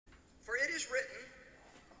is written,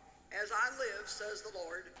 as I live, says the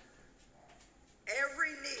Lord,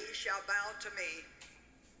 every knee shall bow to me,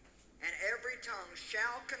 and every tongue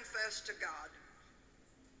shall confess to God.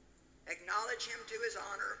 Acknowledge him to his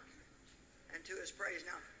honor and to his praise.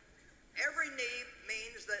 Now, every knee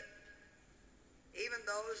means that even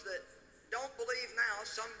those that don't believe now,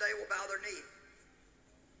 someday will bow their knee.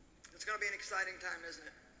 It's going to be an exciting time, isn't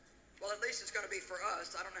it? Well, at least it's going to be for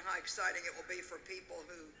us. I don't know how exciting it will be for people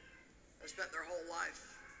who have spent their whole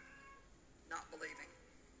life not believing.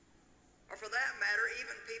 Or for that matter,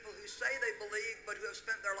 even people who say they believe but who have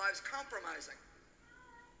spent their lives compromising.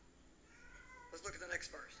 Let's look at the next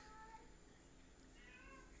verse.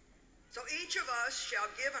 So each of us shall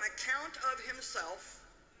give an account of himself,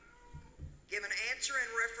 give an answer in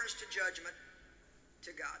reference to judgment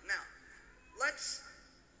to God. Now, let's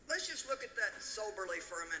just look at that soberly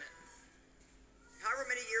for a minute. However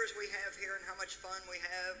many years we have here and how much fun we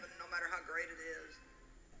have, and no matter how great it is,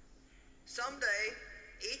 someday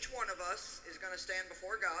each one of us is going to stand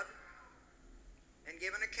before God and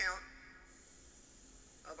give an account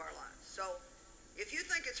of our lives. So if you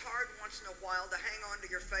think it's hard once in a while to hang on to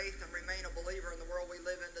your faith and remain a believer in the world we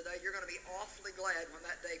live in today, you're going to be awfully glad when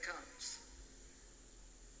that day comes.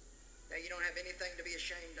 That you don't have anything to be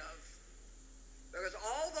ashamed of. Because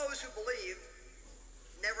all those who believe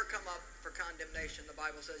never come up for condemnation, the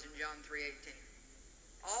Bible says in John 3:18.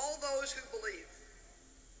 All those who believe.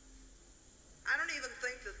 I don't even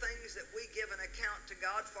think the things that we give an account to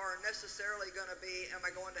God for are necessarily going to be, am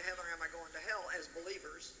I going to heaven or am I going to hell as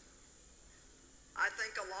believers? I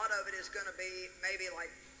think a lot of it is going to be maybe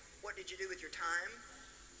like, what did you do with your time?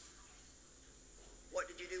 What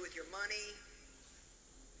did you do with your money?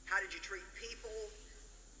 How did you treat people?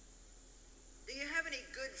 Do you have any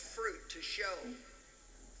good fruit to show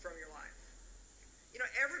from your life? You know,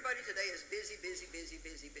 everybody today is busy, busy, busy,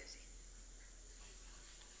 busy, busy.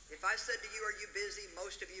 If I said to you, are you busy?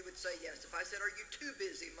 Most of you would say yes. If I said, are you too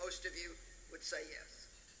busy? Most of you would say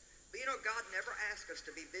yes. But you know, God never asked us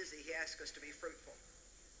to be busy. He asked us to be fruitful.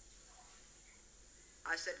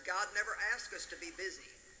 I said, God never asked us to be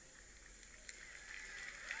busy.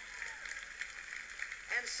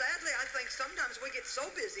 And sadly, I think sometimes we get so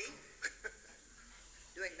busy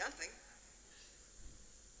doing nothing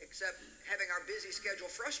except having our busy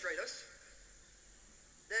schedule frustrate us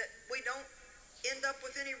that we don't end up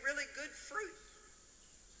with any really good fruit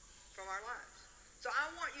from our lives. So I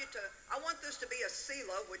want this to be a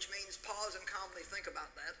Selah, which means pause and calmly think about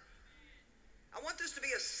that. I want this to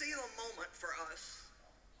be a Selah moment for us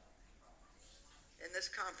in this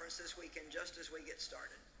conference this weekend, just as we get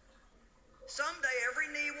started. Someday every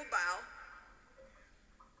knee will bow,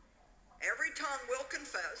 every tongue will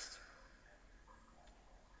confess,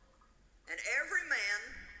 and every man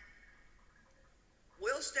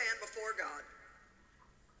will stand before God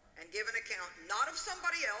and give an account, not of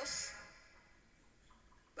somebody else,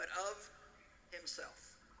 but of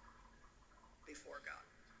himself before God.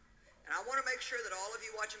 And I want to make sure that all of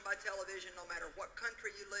you watching by television, no matter what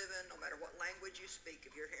country you live in, no matter what language you speak,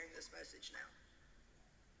 if you're hearing this message now,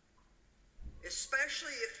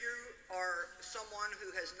 especially if you are someone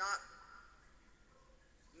who has not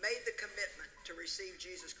made the commitment to receive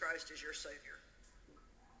Jesus Christ as your Savior,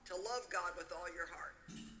 to love God with all your heart,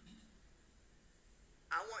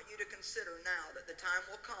 I want you to consider now that the time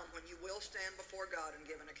will come when you will stand before God and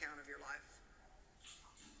give an account of your life.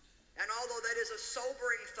 And although that is a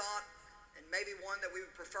sobering thought, and maybe one that we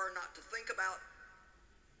would prefer not to think about,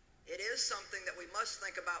 it is something that we must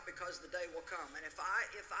think about because the day will come. And if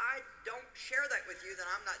I don't share that with you,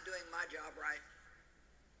 then I'm not doing my job right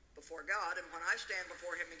before God. And when I stand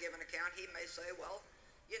before him and give an account, he may say, well,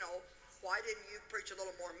 you know, why didn't you preach a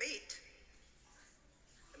little more meat?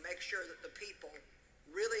 And make sure that the people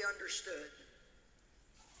really understood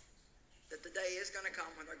that the day is going to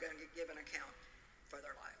come when they're going to give an account for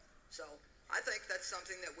their life. So I think that's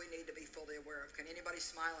something that we need to be fully aware of. Can anybody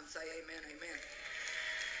smile and say amen, amen?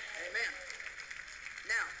 Amen.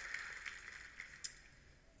 Now,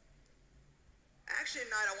 actually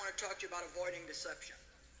tonight I want to talk to you about avoiding deception.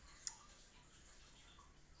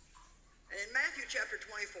 And in Matthew chapter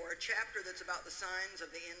 24, a chapter that's about the signs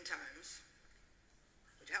of the end times,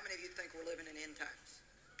 which how many of you think we're living in end times?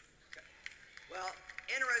 Okay. Well,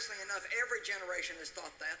 interestingly enough, every generation has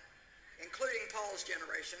thought that, including Paul's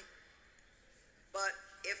generation. But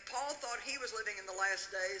if Paul thought he was living in the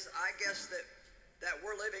last days, I guess that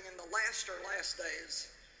we're living in the last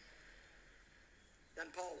days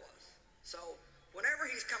than Paul was. So whenever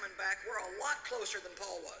he's coming back, we're a lot closer than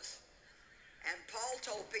Paul was. And Paul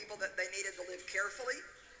told people that they needed to live carefully.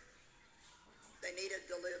 They needed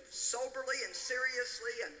to live soberly and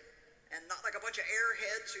seriously and not like a bunch of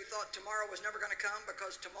airheads who thought tomorrow was never going to come,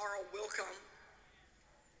 because tomorrow will come.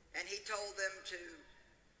 And he told them to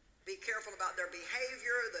be careful about their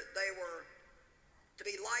behavior, that they were to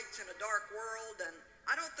be lights in a dark world. And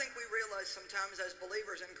I don't think we realize sometimes as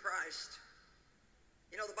believers in Christ,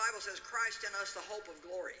 you know, the Bible says Christ in us, the hope of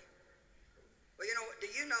glory. Well, you know, do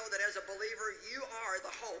you know that as a believer, you are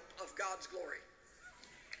the hope of God's glory?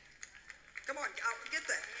 Come on, get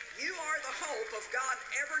that. You are the hope of God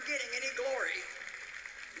ever getting any glory.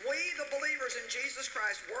 We, the believers in Jesus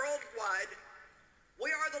Christ worldwide, we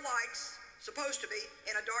are the lights, supposed to be,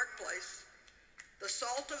 in a dark place, the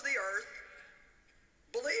salt of the earth.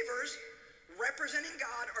 Believers representing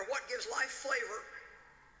God are what gives life flavor.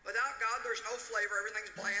 Without God, there's no flavor.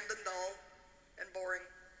 Everything's bland and dull and boring.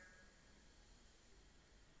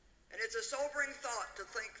 And it's a sobering thought to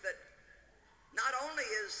think that not only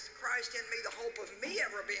is Christ in me the hope of me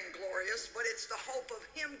ever being glorious, but it's the hope of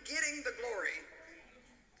him getting the glory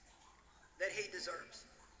that he deserves.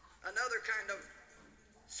 Another kind of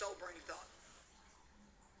sobering thought.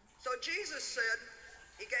 So Jesus said,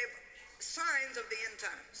 he gave signs of the end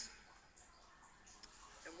times.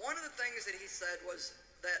 And one of the things that he said was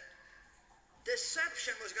that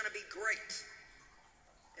deception was going to be great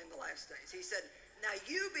in the last days. He said, now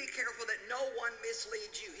you be careful that no one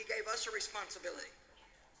misleads you. He gave us a responsibility.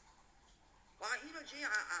 Well, you know, gee,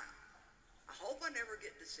 I hope I never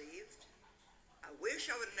get deceived. I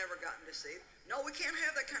wish I would have never gotten deceived. No, we can't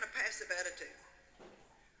have that kind of passive attitude.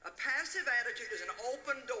 A passive attitude is an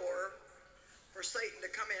open door for Satan to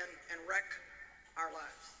come in and wreck our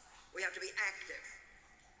lives. We have to be active.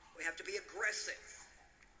 We have to be aggressive.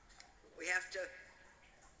 We have to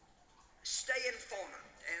stay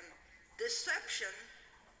informed. And deception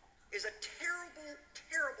is a terrible,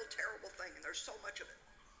 terrible, terrible thing, and there's so much of it.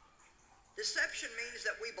 Deception means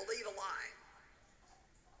that we believe a lie.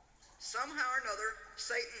 Somehow or another,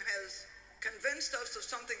 Satan has convinced us of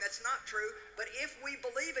something that's not true, but if we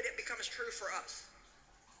believe it, it becomes true for us.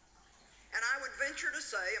 And I would venture to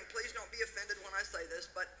say, and please don't be offended when I say this,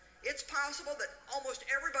 but it's possible that almost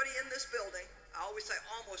everybody in this building, I always say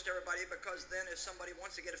almost everybody, because then if somebody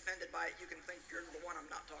wants to get offended by it, you can think you're the one I'm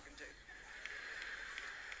not talking to.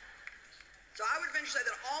 So I would venture to say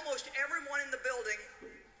that almost everyone in the building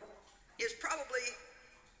is probably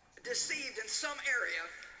deceived in some area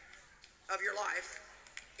of your life,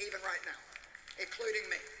 even right now, including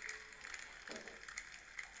me.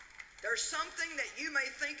 There's something that you may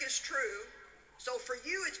think is true, so for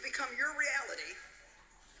you it's become your reality,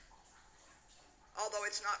 although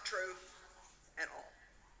it's not true at all.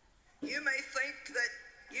 You may think that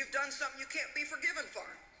you've done something you can't be forgiven for,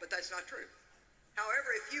 but that's not true.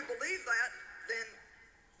 However, if you believe that, then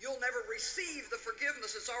you'll never receive the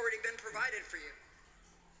forgiveness that's already been provided for you.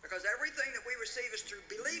 Because everything that we receive is through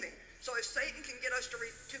believing. So if Satan can get us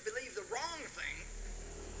to believe the wrong thing,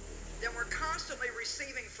 then we're constantly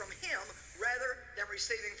receiving from him rather than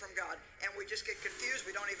receiving from God. And we just get confused.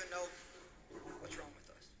 We don't even know what's wrong with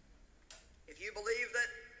us. If you believe that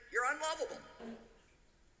you're unlovable,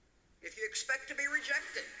 if you expect to be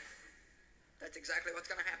rejected, that's exactly what's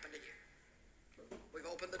going to happen to you. We've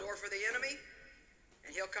opened the door for the enemy,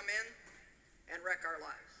 and he'll come in and wreck our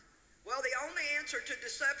lives. Well, the only answer to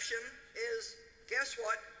deception is, guess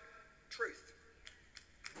what? Truth.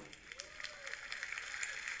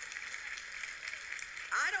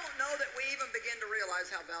 I don't know that we even begin to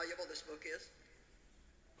realize how valuable this book is.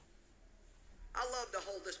 I love to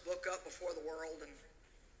hold this book up before the world and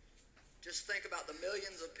just think about the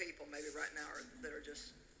millions of people maybe right now that are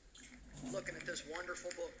just looking at this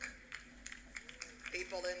wonderful book.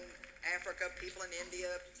 People in Africa, people in India,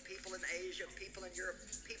 people in Asia, people in Europe,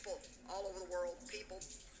 people all over the world, people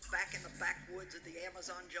back in the backwoods of the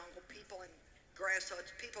Amazon jungle, people in grass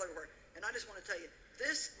huts, people everywhere. And I just want to tell you,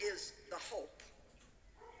 this is the hope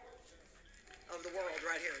of the world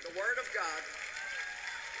right here, the Word of God.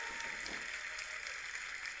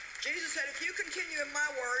 Jesus said, if you continue in my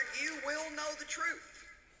word, you will know the truth.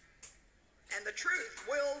 And the truth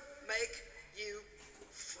will make you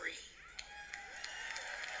free.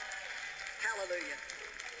 Hallelujah.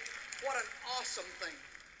 What an awesome thing.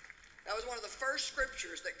 That was one of the first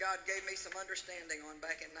scriptures that God gave me some understanding on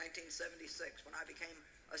back in 1976 when I became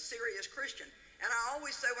a serious Christian. And I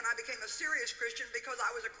always say when I became a serious Christian because I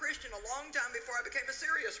was a Christian a long time before I became a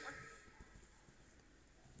serious one.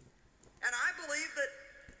 And I believe that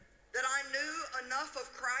I knew enough of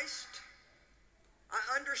Christ. I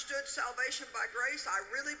understood salvation by grace. I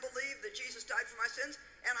really believed that Jesus died for my sins.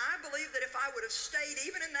 And I believe that if I would have stayed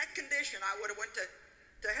even in that condition, I would have went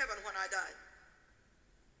to heaven when I died.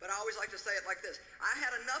 But I always like to say it like this: I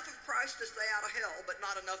had enough of Christ to stay out of hell, but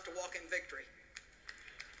not enough to walk in victory.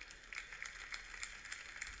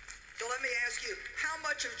 So let me ask you, how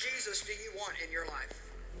much of Jesus do you want in your life?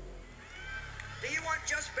 Do you want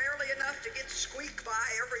just barely enough to get squeaked by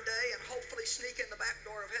every day and hopefully sneak in the back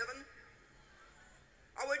door of heaven?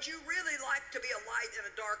 Or would you really like to be a light in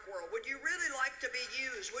a dark world? Would you really like to be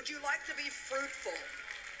used? Would you like to be fruitful?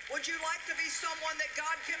 Would you like to be someone that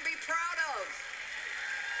God can be proud of?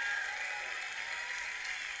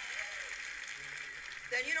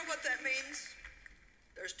 Then you know what that means?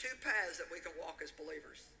 There's two paths that we can walk as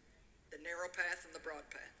believers: the narrow path and the broad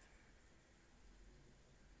path.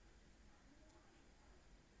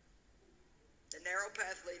 The narrow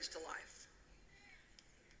path leads to life.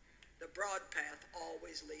 The broad path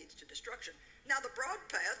always leads to destruction. Now, the broad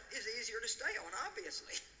path is easier to stay on,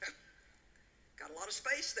 obviously. Got a lot of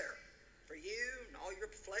space there for you and all your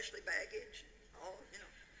fleshly baggage. All, you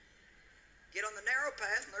know. Get on the narrow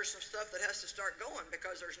path, and there's some stuff that has to start going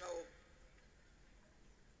because there's no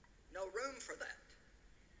room for that.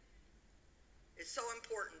 It's so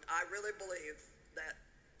important. I really believe that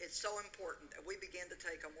it's so important that we begin to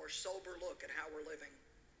take a more sober look at how we're living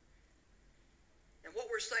and what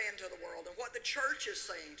we're saying to the world and what the church is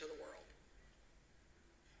saying to the world.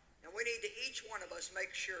 And we need to, each one of us,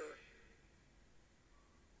 make sure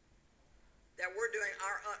that we're doing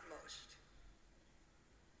our utmost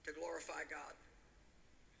to glorify God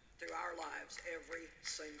through our lives every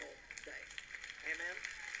single day. Amen.